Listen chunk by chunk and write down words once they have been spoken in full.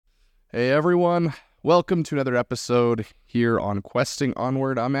Hey everyone, welcome to another episode here on Questing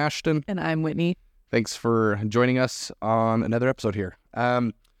Onward. I'm Ashton. And I'm Whitney. Thanks for joining us on another episode here.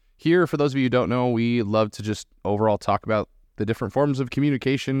 Here, for those of you who don't know, we love to just overall talk about the different forms of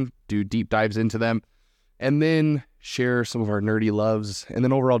communication, do deep dives into them, and then share some of our nerdy loves, and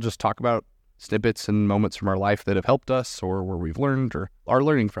then overall just talk about snippets and moments from our life that have helped us or where we've learned or are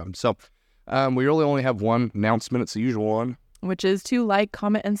learning from. So we really only have one announcement. It's the usual one, Which is to like,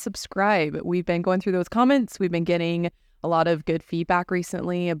 comment, and subscribe. We've been going through those comments. We've been getting a lot of good feedback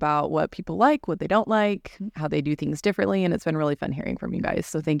recently about what people like, what they don't like, how they do things differently, and it's been really fun hearing from you guys.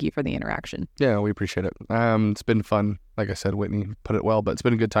 So thank you for the interaction. Yeah, we appreciate it. It's been fun. Like I said, Whitney put it well, but it's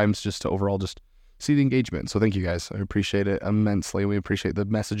been good times just to overall just see the engagement. So thank you guys. I appreciate it immensely. We appreciate the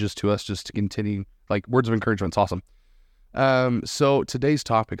messages to us just to continue, like words of encouragement. It's awesome. So today's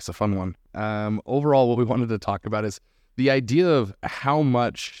topic is a fun one. Overall, what we wanted to talk about is the idea of how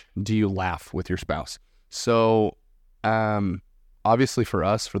much do you laugh with your spouse. So obviously for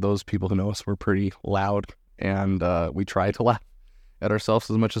us, for those people who know us, we're pretty loud and we try to laugh at ourselves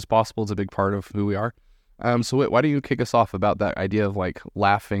as much as possible. It's a big part of who we are. So Whit, why don't you kick us off about that idea of like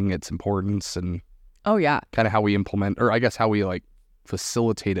laughing, its importance, and Oh, yeah. kind of how we implement, or I guess how we like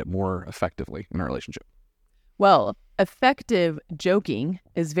facilitate it more effectively in our relationship. Well, effective joking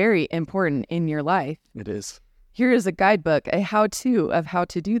is very important in your life. It is. Here is a guidebook, a how-to of how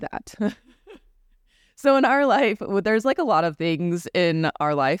to do that. So in our life, there's like a lot of things in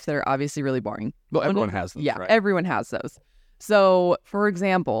our life that are obviously really boring. Well, everyone has those, Yeah, right? everyone has those. So, for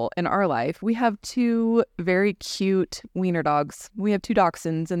example, in our life, we have two very cute wiener dogs. We have two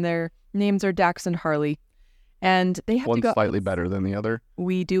dachshunds, and their names are Dax and Harley. And they have to One's go. slightly better than the other.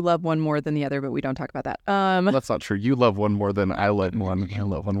 We do love one more than the other, but we don't talk about that. That's not true. You love one more than I love one. I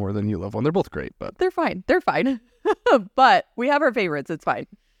love one more than you love one. They're both great, but They're fine. They're fine. But we have our favorites. It's fine.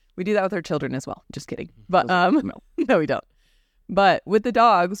 We do that with our children as well. Just kidding. But no. no, we don't. But with the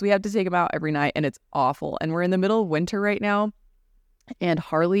dogs, we have to take them out every night, and it's awful. And we're in the middle of winter right now. And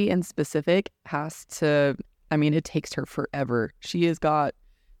Harley in specific has to, it takes her forever. She has got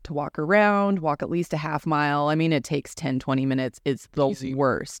to walk around, walk at least a half mile. It takes 10, 20 minutes. It's the Easy.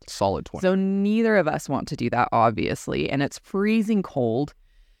 worst. Solid 20. So neither of us want to do that, obviously. And it's freezing cold.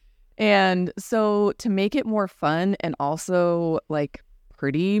 And so to make it more fun and also like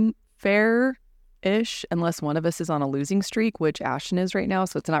pretty fair-ish, unless one of us is on a losing streak, which Ashton is right now,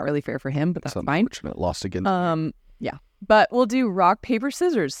 so it's not really fair for him, but that's It's fine. unfortunate. Lost again. Yeah. But we'll do rock, paper,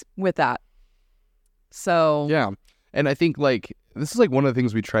 scissors with that. So Yeah. And I think like this is like one of the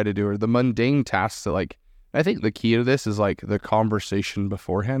things we try to do, or the mundane tasks that like, I think the key to this is like the conversation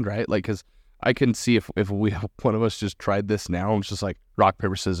beforehand, right? Like, because I can see if one of us just tried this now, it's just like rock,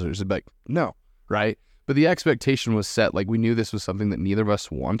 paper, scissors. It'd be like, no, right? But the expectation was set. Like we knew this was something that neither of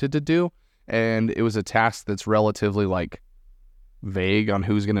us wanted to do. And it was a task that's relatively like vague on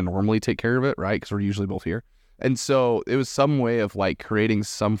who's going to normally take care of it, right? Because we're usually both here. And so it was some way of like creating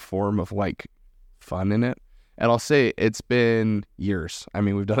some form of like fun in it. And I'll say it's been years.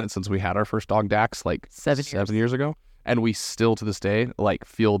 We've done it since we had our first dog, Dax, like 7 years ago. And we still to this day like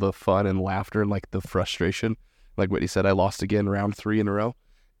feel the fun and laughter and like the frustration. Like Whitney said, I lost again round 3 in a row.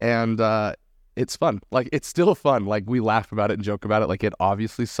 And it's fun. Like it's still fun. Like we laugh about it and joke about it. Like it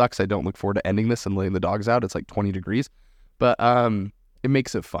obviously sucks. I don't look forward to ending this and letting the dogs out. It's like 20 degrees. But it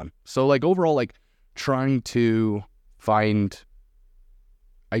makes it fun. So like overall, like trying to find,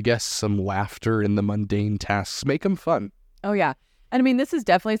 I guess, some laughter in the mundane tasks, make them fun. Oh, yeah. And this is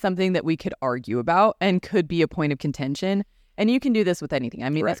definitely something that we could argue about and could be a point of contention. And you can do this with anything.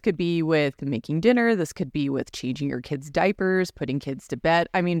 Right. This could be with making dinner. This could be with changing your kids' diapers, putting kids to bed.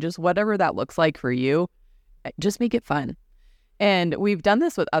 Just whatever that looks like for you, just make it fun. And we've done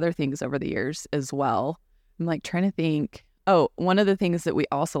this with other things over the years as well. I'm like trying to think. Oh, one of the things that we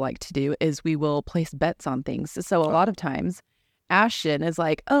also like to do is we will place bets on things. So a lot of times Ashton is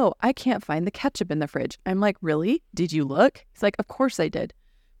like, oh, I can't find the ketchup in the fridge. I'm like, really? Did you look? He's like, of course I did.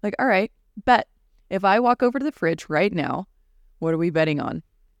 Like, all right, bet. If I walk over to the fridge right now, what are we betting on?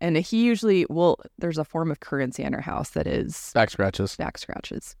 And he usually there's a form of currency in our house that is Back scratches. back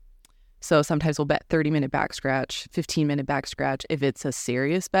scratches. So sometimes we'll bet 30-minute back scratch, 15-minute back scratch. If it's a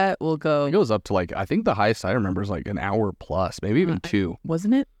serious bet, we'll go. It goes up to like, I think the highest I remember is like an hour plus, maybe even 2.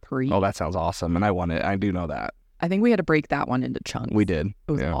 Wasn't it 3? Oh, that sounds awesome. And I won it. I do know that. I think we had to break that one into chunks. We did.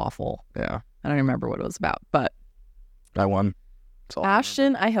 It was Yeah. awful. Yeah. I don't remember what it was about, but I won. That's all I remember.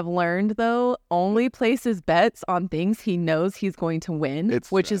 Ashton, I have learned, though, only places bets on things he knows he's going to win,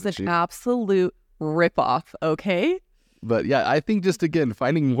 It's which is strategy. an absolute ripoff, okay? But yeah, I think just again,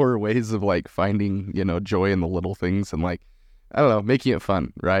 finding more ways of like finding, joy in the little things and like I don't know, making it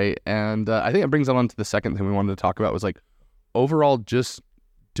fun, right? And I think it brings it on to the second thing we wanted to talk about was like, overall, just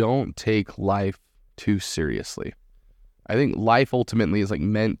don't take life too seriously. I think life ultimately is like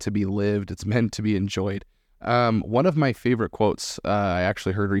meant to be lived. It's meant to be enjoyed. One of my favorite quotes I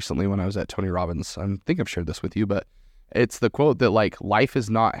actually heard recently when I was at Tony Robbins, I think I've shared this with you, but it's the quote that like life is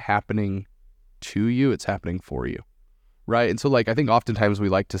not happening to you, it's happening for you. Right. And so like, I think oftentimes we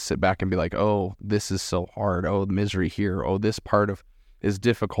like to sit back and be like, oh, this is so hard. Oh, the misery here. Oh, this part of is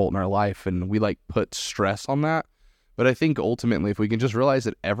difficult in our life. And we like put stress on that. But I think ultimately, if we can just realize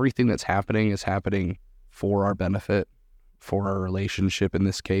that everything that's happening is happening for our benefit, for our relationship in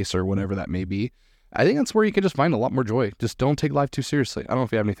this case, or whatever that may be, I think that's where you can just find a lot more joy. Just don't take life too seriously. I don't know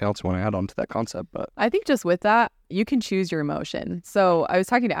if you have anything else you want to add on to that concept, but I think just with that, you can choose your emotion. So I was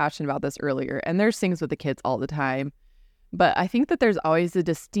talking to Ashton about this earlier, and there's things with the kids all the time. But I think that there's always a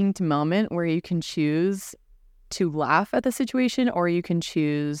distinct moment where you can choose to laugh at the situation or you can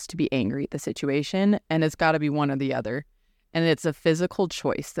choose to be angry at the situation. And it's got to be one or the other. And it's a physical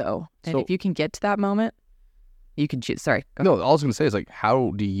choice, though. And if you can get to that moment, you can choose. Sorry. No, all I was going to say is, like,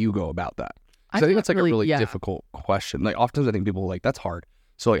 how do you go about that? Because I think that's like a really difficult question. Like, oftentimes I think people are like, that's hard.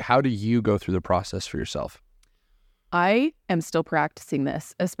 So, like, how do you go through the process for yourself? I am still practicing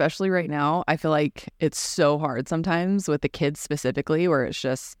this, especially right now. I feel like it's so hard sometimes with the kids specifically, where it's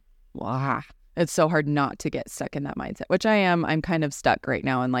just, it's so hard not to get stuck in that mindset, which I am. I'm kind of stuck right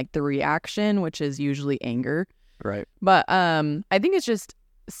now in like the reaction, which is usually anger. Right. But I think it's just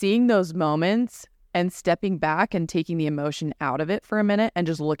seeing those moments and stepping back and taking the emotion out of it for a minute and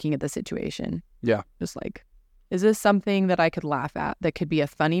just looking at the situation. Yeah. Just like, is this something that I could laugh at that could be a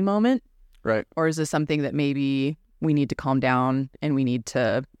funny moment? Right. Or is this something that maybe we need to calm down and we need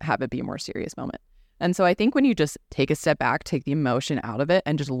to have it be a more serious moment? And so I think when you just take a step back, take the emotion out of it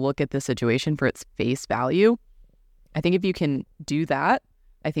and just look at the situation for its face value, I think if you can do that,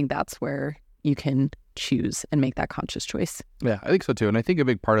 I think that's where you can choose and make that conscious choice. Yeah, I think so too. And I think a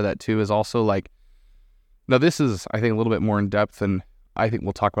big part of that too is also like, now this is, I think, a little bit more in depth, and I think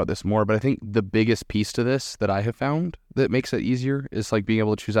we'll talk about this more, but I think the biggest piece to this that I have found that makes it easier is like being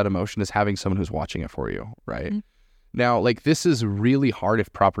able to choose that emotion is having someone who's watching it for you, right? Mm-hmm. Now, like, this is really hard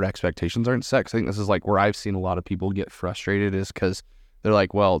if proper expectations aren't set. 'Cause I think this is like where I've seen a lot of people get frustrated is because they're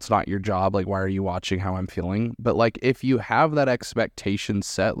like, well, it's not your job. Like, why are you watching how I'm feeling? But like, if you have that expectation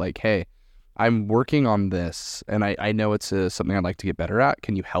set, like, hey, I'm working on this and I know it's something I'd like to get better at.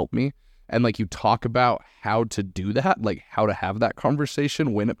 Can you help me? And like, you talk about how to do that, like how to have that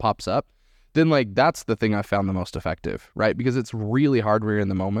conversation when it pops up, then like, that's the thing I found the most effective, right? Because it's really hard when you're in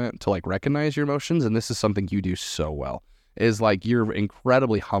the moment to like recognize your emotions. And this is something you do so well, is like, you're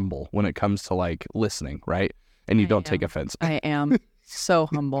incredibly humble when it comes to like listening, right? And you don't take offense. I am so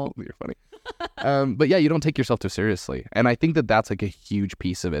humble. You're funny. But yeah, you don't take yourself too seriously. And I think that that's like a huge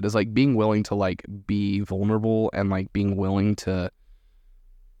piece of it, is like being willing to like be vulnerable and like being willing to,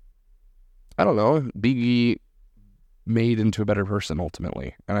 I don't know, be made into a better person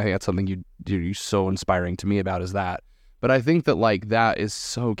ultimately. And I think that's something you're so inspiring to me about, is that. But I think that like that is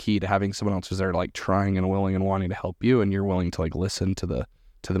so key to having someone else who's there like trying and willing and wanting to help you, and you're willing to like listen to the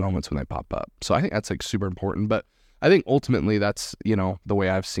moments when they pop up. So I think that's like super important. But I think ultimately that's, you know, the way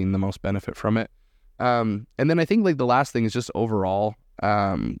I've seen the most benefit from it. And then I think like the last thing is just overall,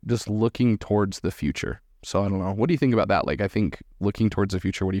 just looking towards the future. So I don't know. What do you think about that? Like, I think looking towards the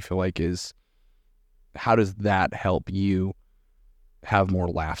future, what do you feel like how does that help you have more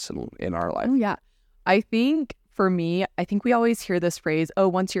laughs in our life? Oh, yeah. I think for me, I think we always hear this phrase, oh,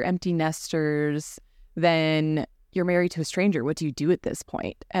 once you're empty nesters, then you're married to a stranger. What do you do at this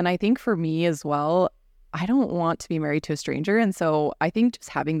point? And I think for me as well, I don't want to be married to a stranger. And so I think just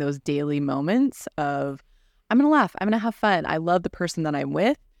having those daily moments of, I'm going to laugh, I'm going to have fun. I love the person that I'm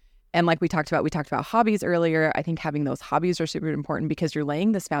with. And like we talked about hobbies earlier. I think having those hobbies are super important because you're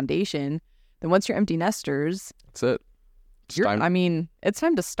laying this foundation. Then once you're empty nesters, that's it. It's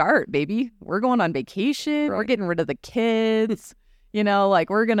time to start, baby. We're going on vacation. Right. We're getting rid of the kids. You know,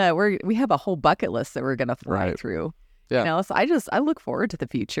 like we have a whole bucket list that we're gonna fly through. Yeah. You know, so I look forward to the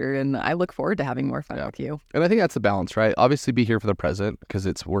future, and I look forward to having more fun with you. And I think that's the balance, right? Obviously, be here for the present because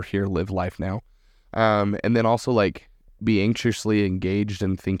we're here, live life now, and then also like be anxiously engaged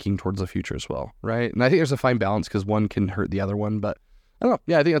and thinking towards the future as well, right? And I think there's a fine balance because one can hurt the other one, but I don't know.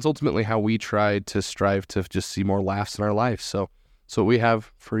 Yeah, I think that's ultimately how we try to strive to just see more laughs in our life. So what we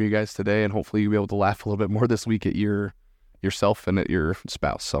have for you guys today, and hopefully you'll be able to laugh a little bit more this week at yourself and at your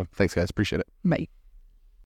spouse. So thanks, guys. Appreciate it. Bye.